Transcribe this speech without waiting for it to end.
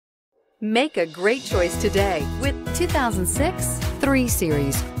Make a great choice today with 2006 3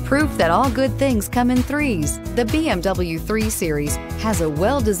 Series. Proof that all good things come in threes. The BMW 3 Series has a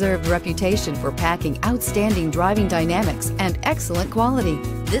well-deserved reputation for packing outstanding driving dynamics and excellent quality.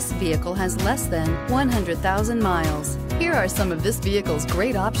 This vehicle has less than 100,000 miles. Here are some of this vehicle's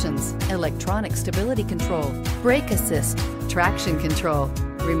great options: electronic stability control, brake assist, traction control,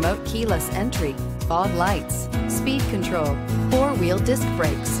 remote keyless entry, fog lights, speed control, 4-wheel disc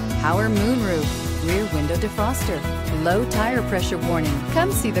brakes, power moonroof, rear window defroster, low tire pressure warning.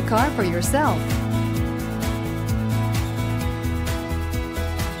 Come see the car for yourself.